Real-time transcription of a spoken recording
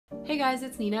Hey guys,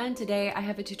 it's Nina, and today I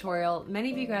have a tutorial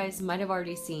many of you guys might have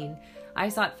already seen. I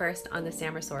saw it first on the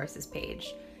Samosaurus's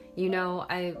page. You know,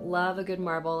 I love a good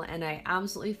marble, and I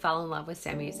absolutely fell in love with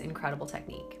Sammy's incredible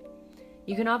technique.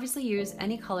 You can obviously use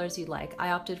any colors you'd like.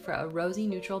 I opted for a rosy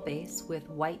neutral base with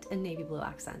white and navy blue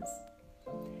accents.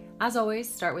 As always,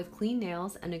 start with clean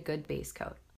nails and a good base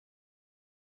coat.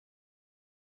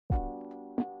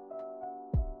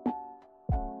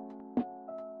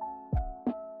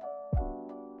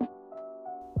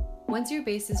 Once your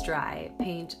base is dry,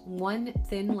 paint one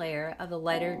thin layer of the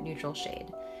lighter neutral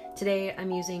shade. Today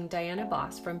I'm using Diana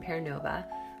Boss from Pear,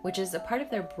 which is a part of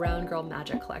their Brown Girl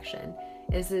Magic collection.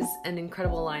 This is an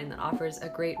incredible line that offers a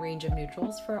great range of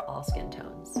neutrals for all skin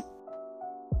tones.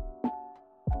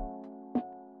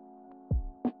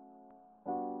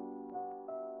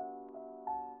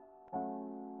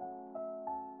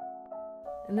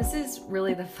 And this is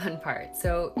really the fun part.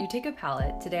 So you take a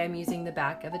palette, today I'm using the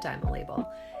back of a diamond label,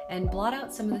 and blot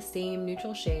out some of the same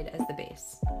neutral shade as the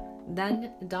base.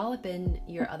 Then dollop in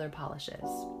your other polishes.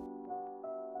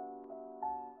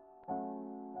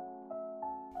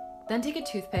 Then take a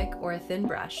toothpick or a thin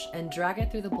brush and drag it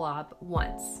through the blob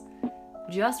once.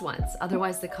 Just once,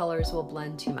 otherwise the colors will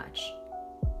blend too much.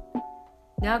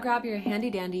 Now grab your handy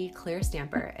dandy clear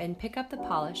stamper and pick up the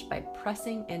polish by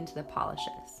pressing into the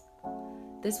polishes.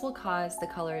 This will cause the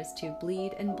colors to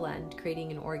bleed and blend,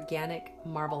 creating an organic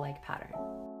marble-like pattern.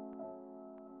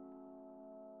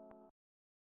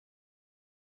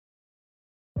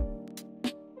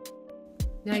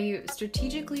 Now you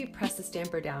strategically press the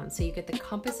stamper down so you get the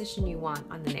composition you want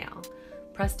on the nail.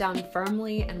 Press down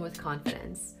firmly and with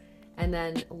confidence, and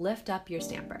then lift up your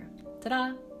stamper.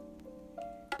 Ta-da!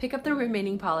 Pick up the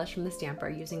remaining polish from the stamper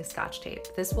using Scotch tape.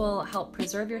 This will help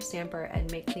preserve your stamper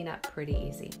and make cleanup pretty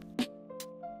easy.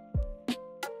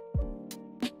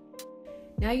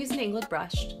 Now use an angled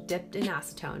brush dipped in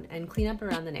acetone and clean up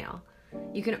around the nail.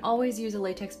 You can always use a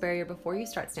latex barrier before you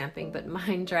start stamping, but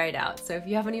mine dried out, so if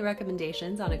you have any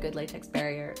recommendations on a good latex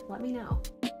barrier, let me know.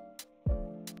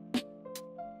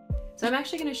 So I'm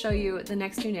actually going to show you the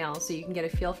next two nails so you can get a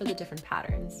feel for the different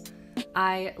patterns.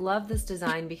 I love this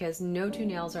design because no two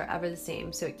nails are ever the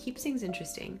same, so it keeps things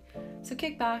interesting. So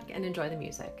kick back and enjoy the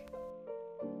music.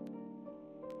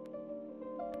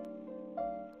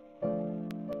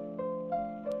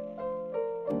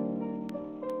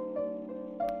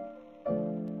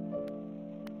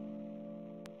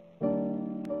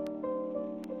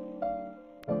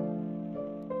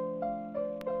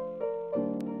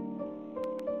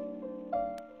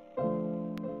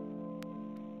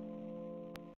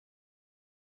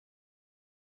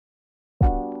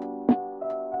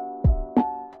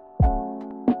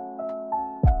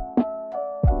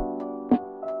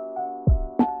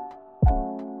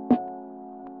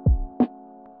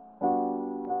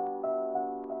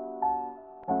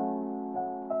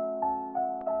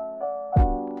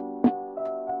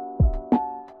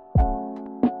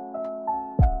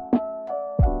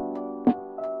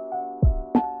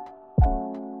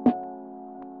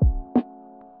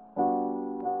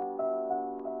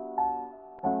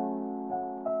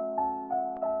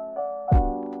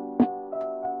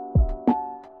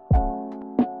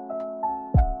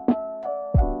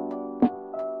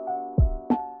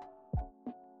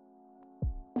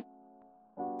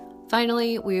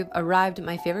 Finally, we've arrived at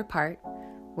my favorite part,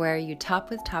 where you top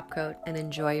with top coat and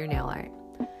enjoy your nail art.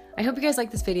 I hope you guys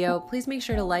like this video. Please make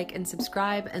sure to like and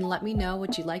subscribe and let me know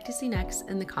what you'd like to see next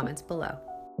in the comments below.